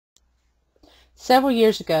several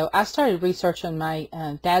years ago, I started researching my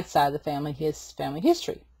dad's side of the family, his family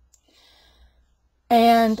history.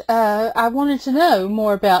 And I wanted to know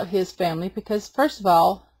more about his family because, first of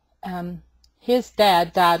all, his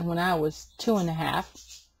dad died when I was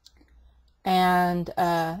 2½, and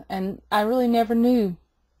I really never knew,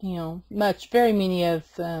 very many of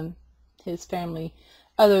his family,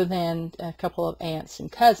 other than a couple of aunts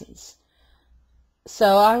and cousins.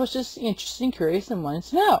 So I was just interested and curious and wanted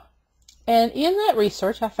to know. And in that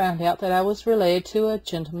research, I found out that I was related to a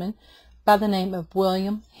gentleman by the name of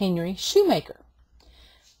William Henry Shoemaker.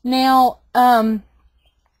 Now,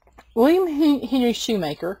 William Henry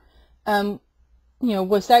Shoemaker,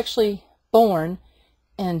 was actually born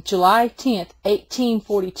on July 10th,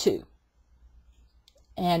 1842.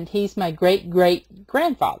 And he's my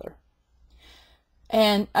great-great-grandfather.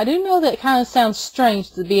 And I do know that it kind of sounds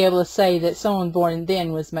strange to be able to say that someone born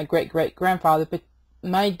then was my great-great-grandfather, but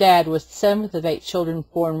my dad was the 7th of 8 children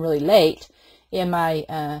born really late in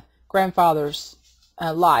my grandfather's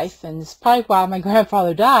life, and it's probably why my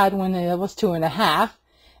grandfather died when I was 2½,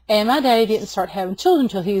 and my daddy didn't start having children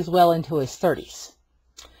until he was well into his 30s.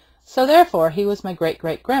 So therefore, he was my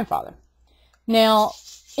great-great-grandfather. Now,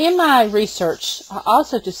 in my research, I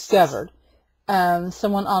also discovered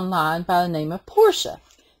someone online by the name of Portia.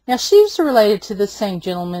 Now, she's related to the same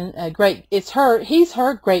gentleman. He's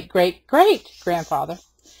her great-great-great-grandfather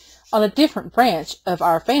on a different branch of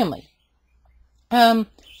our family.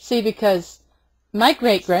 Because my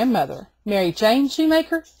great-grandmother, Mary Jane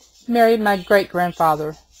Shoemaker, married my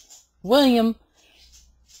great-grandfather, William M.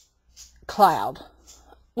 Cloud.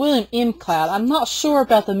 I'm not sure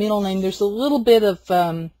about the middle name. There's a little bit of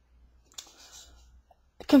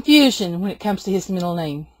confusion when it comes to his middle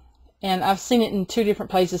name. And I've seen it in 2 different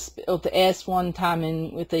places, with the S one time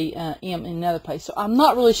and with the M in another place. So I'm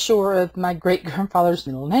not really sure of my great-grandfather's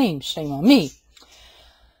middle name. Shame on me.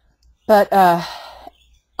 But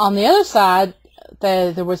on the other side,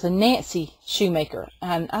 there was a Nancy Shoemaker.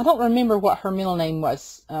 And I don't remember what her middle name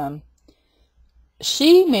was.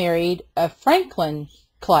 She married a Franklin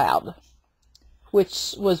Cloud,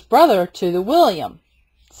 which was brother to the William.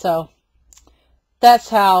 So that's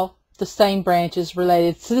how the same branch is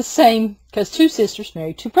related to the same, because 2 sisters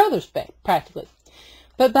married 2 brothers practically.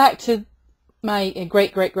 But back to my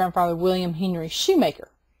great-great-grandfather, William Henry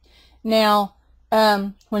Shoemaker. Now,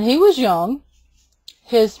 when he was young,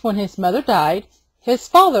 when his mother died, his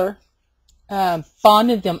father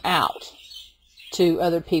bonded them out to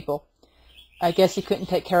other people. I guess he couldn't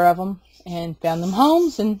take care of them and found them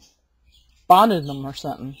homes and bonded them or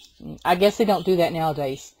something. I guess they don't do that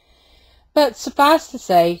nowadays. But suffice to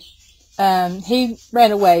say, he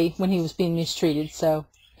ran away when he was being mistreated, so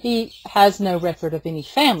he has no record of any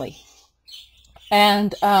family.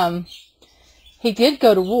 And he did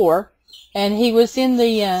go to war, and he was in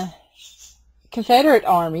the Confederate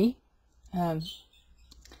Army. When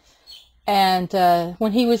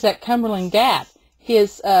he was at Cumberland Gap,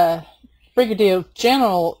 his Brigadier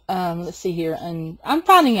General, let's see here, and I'm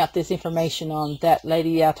finding out this information on that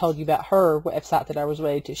lady I told you about, her website that I was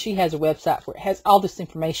related to. She has a website where it has all this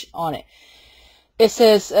information on it. It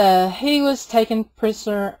says he was taken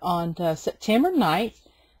prisoner on September 9th,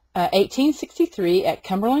 1863 at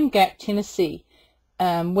Cumberland Gap, Tennessee,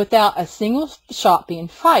 without a single shot being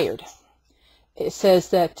fired. It says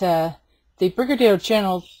that the Brigadier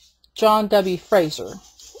General John W. Fraser,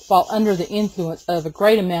 while under the influence of a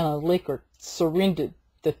great amount of liquor, surrendered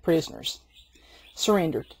the prisoners.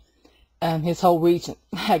 Surrendered his whole region,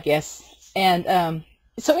 I guess. And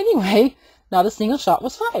so anyway, not a single shot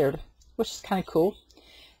was fired, which is kind of cool.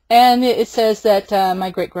 And it says that my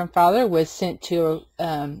great-grandfather was sent to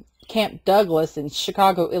Camp Douglas in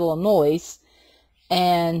Chicago, Illinois,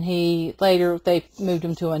 and they moved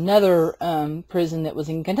him to another prison that was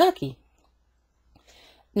in Kentucky.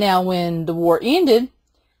 Now, when the war ended,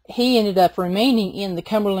 he ended up remaining in the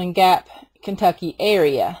Cumberland Gap, Kentucky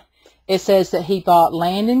area. It says that he bought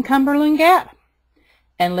land in Cumberland Gap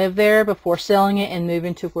and lived there before selling it and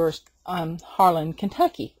moving to Harlan,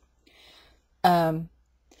 Kentucky.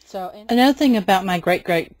 Another thing about my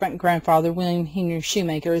great-great-grandfather, William Henry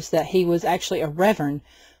Shoemaker, is that he was actually a Reverend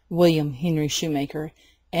William Henry Shoemaker,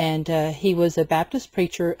 and he was a Baptist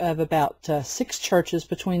preacher of about 6 churches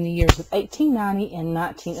between the years of 1890 and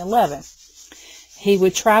 1911. He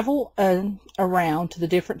would travel around to the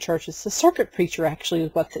different churches. The circuit preacher actually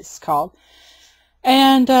is what this is called.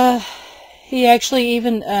 And he actually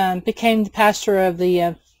even became the pastor of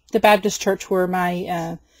the Baptist church where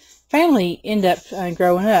my family ended up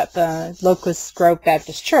growing up, Locust Grove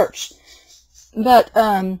Baptist Church. But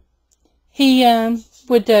he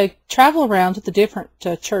would travel around to the different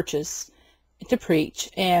churches to preach.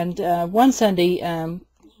 And one Sunday,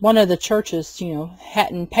 one of the churches,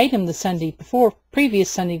 hadn't paid him the Sunday before, previous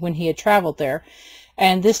Sunday when he had traveled there.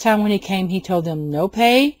 And this time when he came, he told them, no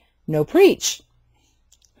pay, no preach.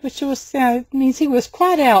 Which was, means he was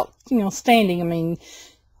quite outstanding. I mean,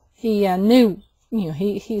 he knew,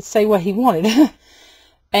 he'd say what he wanted.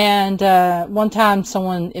 And one time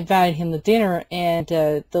someone invited him to dinner, and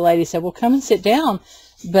the lady said, well, come and sit down,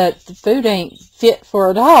 but the food ain't fit for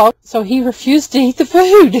a dog. So he refused to eat the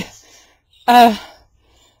food.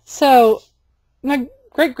 So my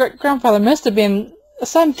great-great-grandfather must have been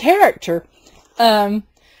some character. It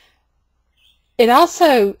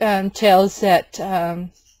also tells that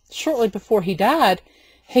shortly before he died,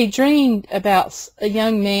 he dreamed about a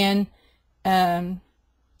young man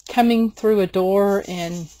coming through a door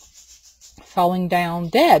and falling down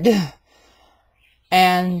dead.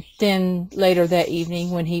 And then later that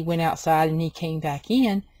evening, when he went outside and he came back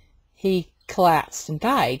in, he collapsed and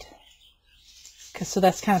died. So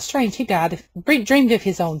that's kind of strange. He died, dreamed of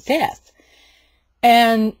his own death.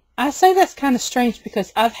 And I say that's kind of strange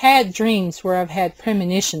because I've had dreams where I've had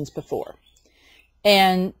premonitions before.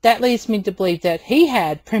 And that leads me to believe that he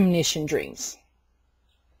had premonition dreams.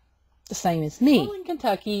 The same as me. Cumberland,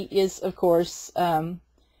 Kentucky is, of course,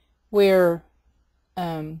 where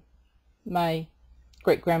my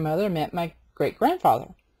great-grandmother met my great-grandfather.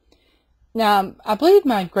 Now, I believe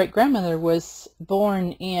my great-grandmother was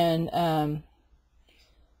born in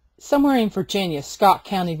somewhere in Virginia, Scott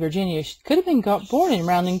County, Virginia. She could have been born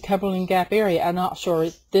around in Cumberland Gap area. I'm not sure.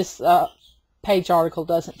 This page article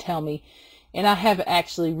doesn't tell me. And I haven't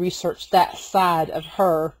actually researched that side of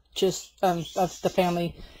her, just of the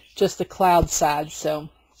family, just the Cloud side. So,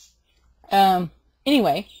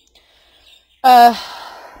 anyway, I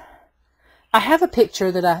have a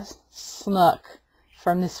picture that I snuck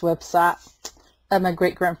from this website of my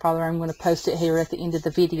great-grandfather. I'm going to post it here at the end of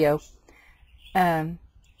the video.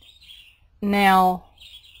 Now,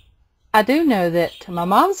 I do know that my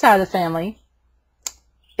mom's side of the family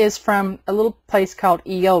is from a little place called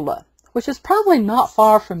Eola, which is probably not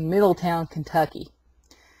far from Middletown, Kentucky.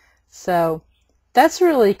 So that's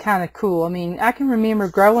really kind of cool. I mean, I can remember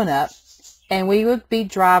growing up, and we would be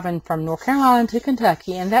driving from North Carolina to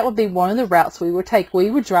Kentucky, and that would be one of the routes we would take. We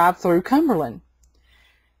would drive through Cumberland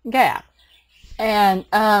Gap. And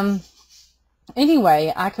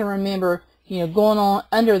anyway, I can remember, going on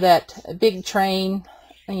under that big train,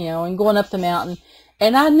 and going up the mountain.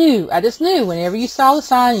 And I just knew whenever you saw the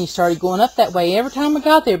sign and you started going up that way every time I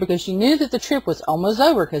got there, because you knew that the trip was almost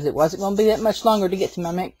over, because it wasn't going to be that much longer to get to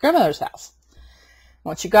my grandmother's house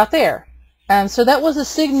once you got there. So that was a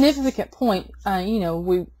significant point,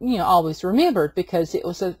 we always remembered, because it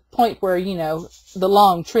was a point where, the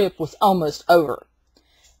long trip was almost over.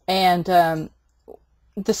 And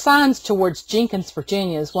the signs towards Jenkins,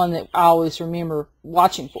 Virginia is one that I always remember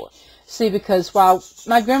watching for. See, because while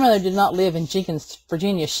my grandmother did not live in Jenkins,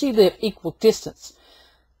 Virginia, she lived equal distance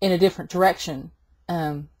in a different direction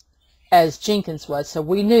as Jenkins was. So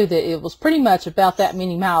we knew that it was pretty much about that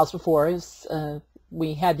many miles before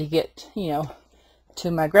we had to get,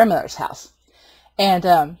 to my grandmother's house. And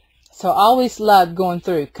so I always loved going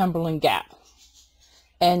through Cumberland Gap.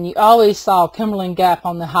 And you always saw Cumberland Gap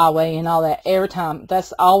on the highway and all that every time.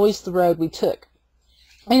 That's always the road we took.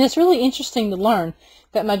 And it's really interesting to learn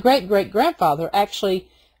that my great-great-grandfather actually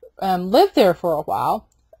lived there for a while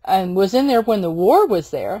and was in there when the war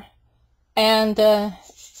was there. And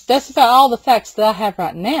that's about all the facts that I have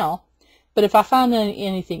right now. But if I find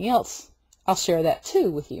anything else, I'll share that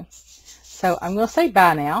too with you. So I'm going to say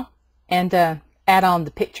bye now and add on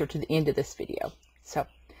the picture to the end of this video. So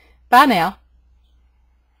bye now.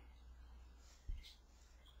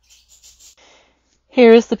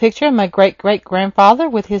 Here is the picture of my great-great-grandfather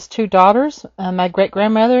with his two daughters, my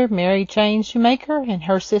great-grandmother, Mary Jane Shoemaker, and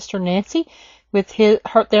her sister, Nancy, with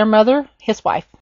their mother, his wife.